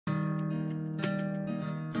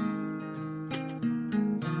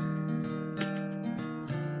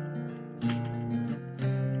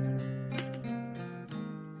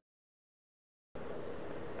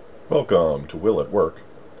Welcome to Will at Work.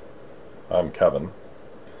 I'm Kevin.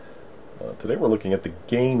 Today we're looking at the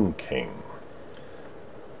Game King.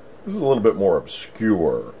 This is a little bit more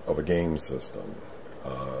obscure of a game system.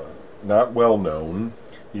 Not well known,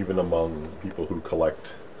 even among people who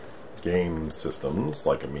collect game systems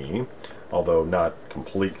like me, although not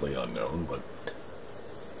completely unknown, but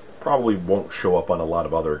probably won't show up on a lot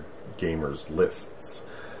of other gamers' lists.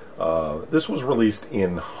 This was released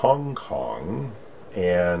in Hong Kong,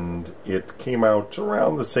 and it came out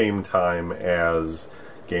around the same time as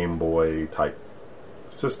Game Boy type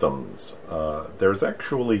systems. There's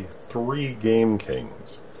actually 3 Game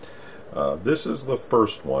Kings. This is the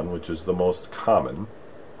first one, which is the most common.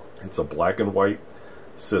 It's a black and white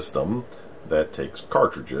system that takes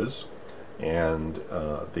cartridges, and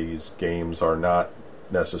these games are not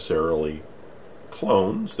necessarily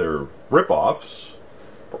clones. They're rip-offs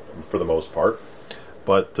for the most part,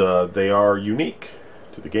 but they are unique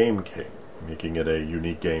to the Game King, making it a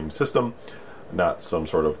unique game system, not some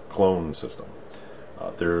sort of clone system.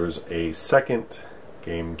 There's a second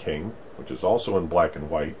Game King, which is also in black and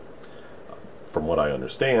white, from what I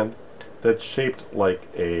understand, that's shaped like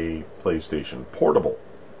a PlayStation Portable.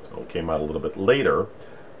 So it came out a little bit later,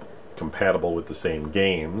 compatible with the same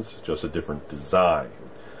games, just a different design.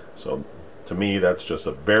 So to me, that's just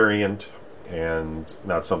a variant and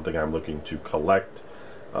not something I'm looking to collect.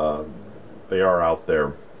 They are out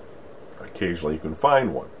there. Occasionally you can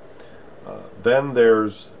find one. Then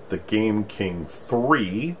there's the Game King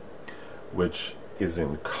 3, which is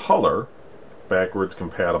in color, backwards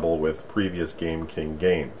compatible with previous Game King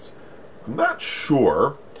games. I'm not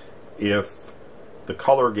sure if the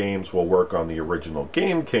color games will work on the original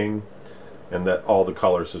Game King, and that all the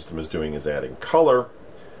color system is doing is adding color.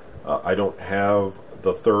 I don't have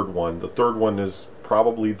the third one. The third one is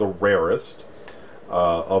probably the rarest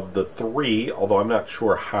of the 3, although I'm not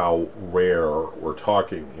sure how rare we're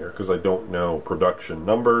talking here because I don't know production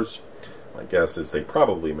numbers. My guess is they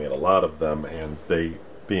probably made a lot of them, and they,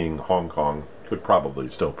 being Hong Kong, could probably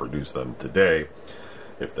still produce them today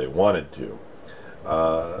if they wanted to.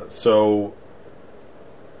 So,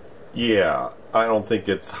 yeah, I don't think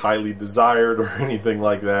it's highly desired or anything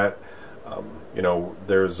like that. You know,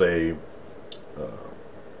 there's a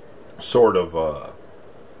sort of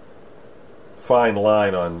fine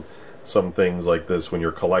line on some things like this when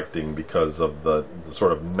you're collecting because of the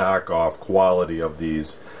sort of knockoff quality of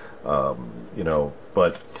these, you know,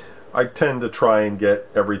 but I tend to try and get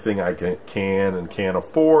everything I can and can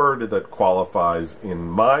afford that qualifies in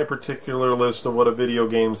my particular list of what a video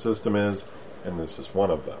game system is, and this is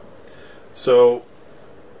one of them. So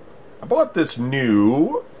I bought this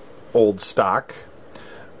new old stock,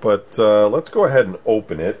 but let's go ahead and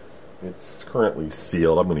open it. It's currently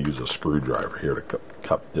sealed. I'm going to use a screwdriver here to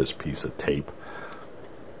cut this piece of tape.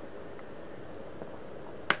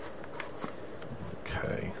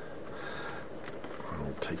 Okay.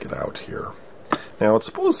 I'll take it out here. Now, it's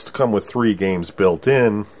supposed to come with 3 games built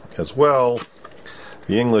in as well.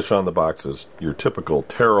 The English on the box is your typical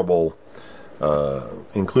terrible,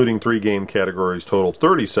 including 3 game categories, total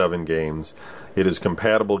 37 games. It is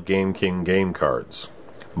compatible Game King game cards.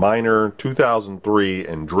 Miner, 2003,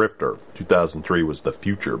 and Drifter. 2003 was the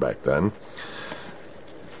future back then.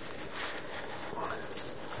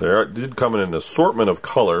 There did come in an assortment of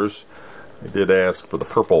colors. I did ask for the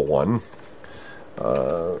purple one.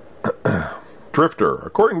 Drifter.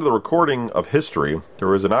 According to the recording of history,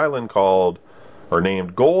 there is an island called, or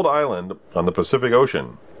named Gold Island on the Pacific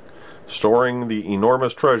Ocean, storing the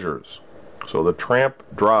enormous treasures. So the tramp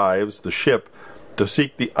drives the ship to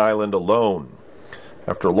seek the island alone.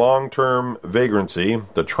 After long-term vagrancy,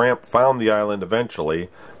 the tramp found the island eventually,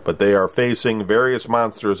 but they are facing various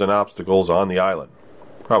monsters and obstacles on the island.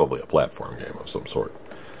 Probably a platform game of some sort.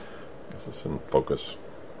 Is this in focus?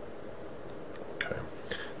 Okay.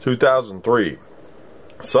 2003.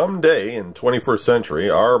 Someday in 21st century,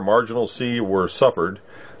 our marginal sea were suffered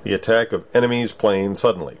the attack of enemies' planes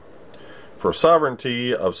suddenly. For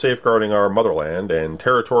sovereignty of safeguarding our motherland and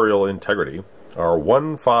territorial integrity, our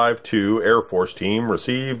 152 Air Force team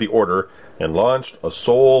received the order and launched a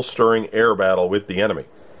soul-stirring air battle with the enemy.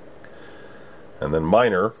 And then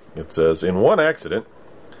minor, it says, in one accident,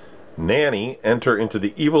 Nanny enter into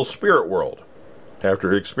the evil spirit world.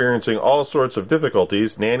 After experiencing all sorts of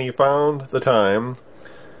difficulties, Nanny found the time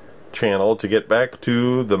channel to get back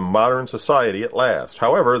to the modern society at last.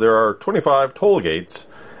 However, there are 25 toll gates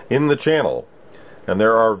in the channel, and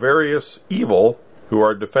there are various evil who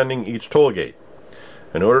are defending each toll gate.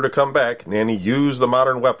 In order to come back, Nanny used the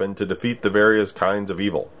modern weapon to defeat the various kinds of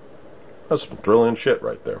evil. That's some thrilling shit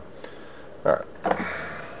right there. Alright.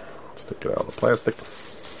 Let's take it out of the plastic.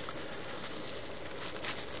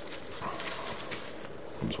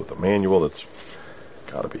 Comes with a manual that's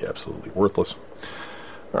got to be absolutely worthless.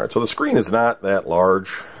 All right, so the screen is not that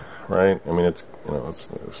large, right? I mean, it's, you know, it's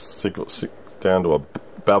down to a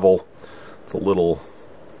bevel. It's a little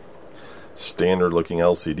standard-looking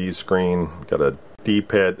LCD screen. Got a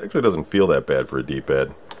D-pad. Actually, it doesn't feel that bad for a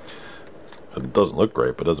D-pad. It doesn't look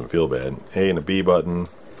great, but it doesn't feel bad. A and a B button.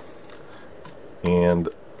 And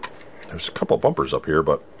there's a couple bumpers up here,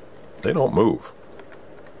 but they don't move.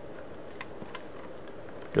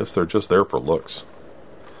 Guess they're just there for looks.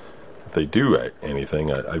 If they do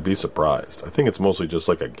anything, I'd be surprised. I think it's mostly just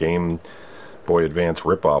like a Game Boy Advance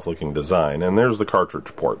rip-off looking design. And there's the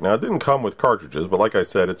cartridge port. Now, it didn't come with cartridges, but like I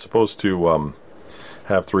said, it's supposed to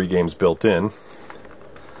have 3 games built in.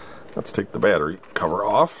 Let's take the battery cover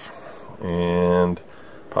off and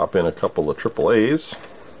pop in a couple of AAAs.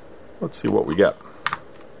 Let's see what we get.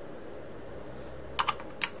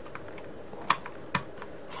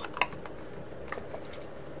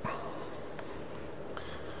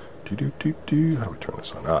 How do we turn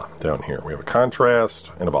this on? Ah, down here. We have a contrast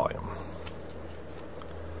and a volume.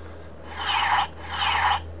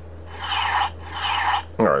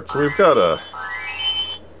 Alright, so we've got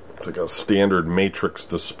it's like a standard matrix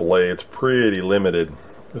display. It's pretty limited.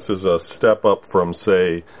 This is a step up from,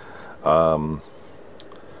 say, a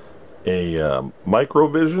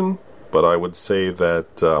Microvision, but I would say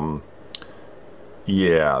that,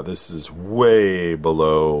 yeah, this is way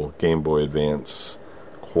below Game Boy Advance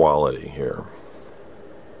quality here.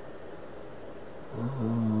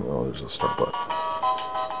 Oh, there's a start button.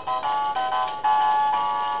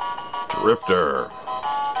 Drifter.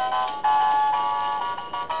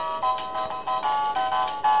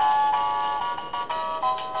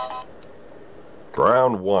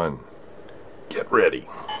 Round 1. Get ready.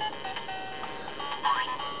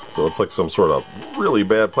 So it's like some sort of really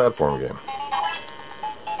bad platform game.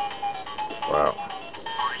 Wow.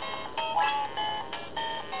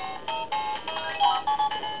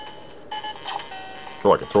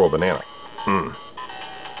 Oh, I can throw a banana.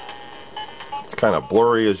 It's kind of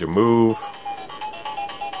blurry as you move.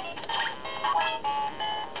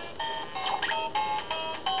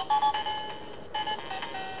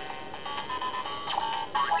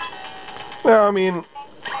 Now, I mean,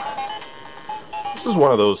 this is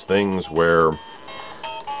one of those things where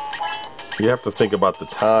you have to think about the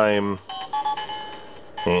time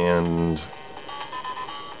and,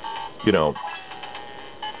 you know,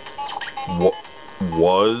 what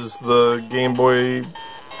was the Game Boy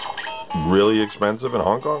really expensive in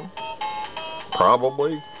Hong Kong?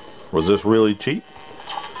 Probably. Was this really cheap?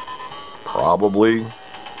 Probably.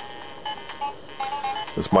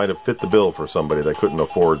 This might have fit the bill for somebody that couldn't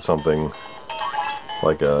afford something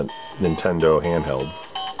like a Nintendo handheld.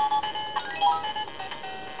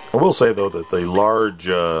 I will say, though, that the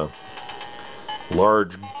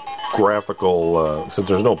large graphical, since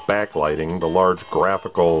there's no backlighting, the large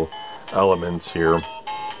graphical elements here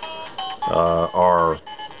are,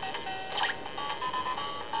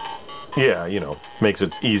 yeah, you know, makes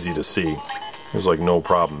it easy to see. There's like no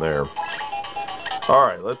problem there.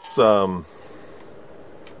 Alright, let's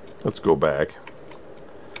go back.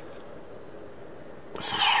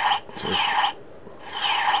 This is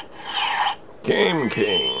Game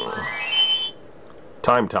King.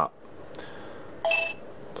 TimeTop.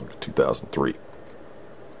 It's like 2003.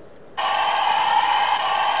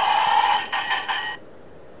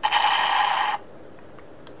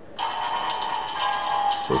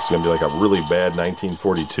 So this is going to be like a really bad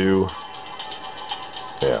 1942.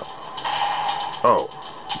 Yeah. Oh,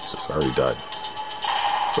 Jesus, I already died.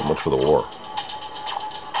 So much for the war.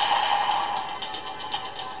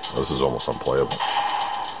 This is almost unplayable.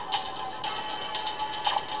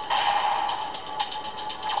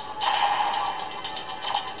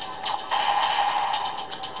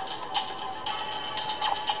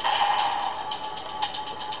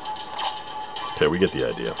 Okay, we get the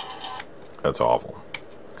idea. That's awful.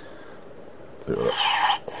 See what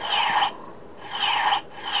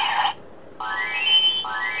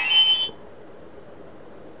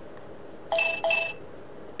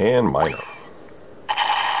and minor.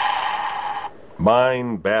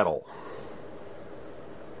 Mine battle.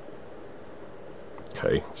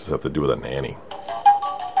 Okay, just have to do with a nanny.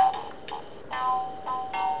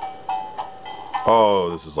 Oh,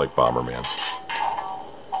 this is like Bomberman.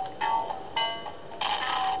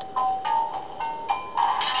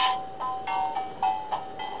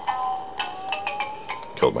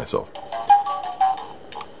 Killed myself.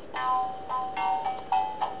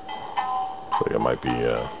 Looks like it might be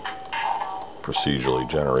procedurally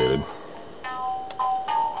generated.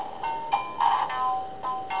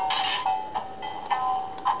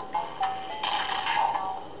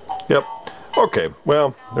 Yep. Okay,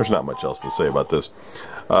 well, there's not much else to say about this.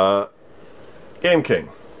 Game King.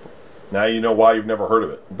 Now you know why you've never heard of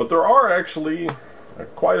it. But there are actually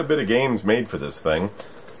quite a bit of games made for this thing.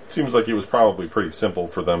 It seems like it was probably pretty simple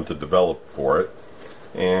for them to develop for it.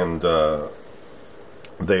 And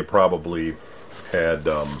they probably had,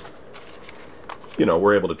 you know,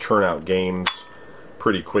 were able to churn out games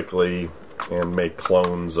pretty quickly and make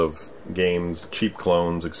clones of games, cheap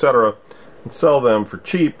clones, etc., and sell them for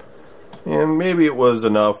cheap. And maybe it was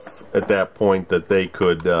enough at that point that they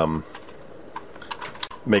could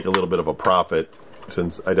make a little bit of a profit,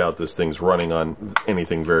 since I doubt this thing's running on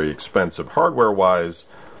anything very expensive hardware-wise.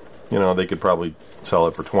 You know, they could probably sell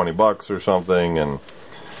it for 20 bucks or something and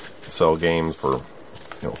sell games for,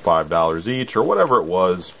 you know, $5 each or whatever it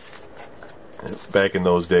was back in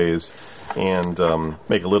those days, and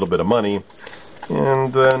make a little bit of money.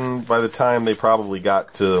 And then by the time they probably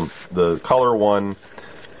got to the color one,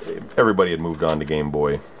 everybody had moved on to Game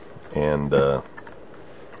Boy and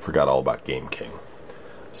forgot all about Game King.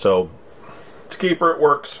 So it's a keeper. It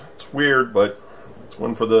works. It's weird, but it's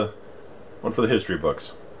one for the history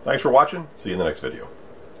books. Thanks for watching. See you in the next video.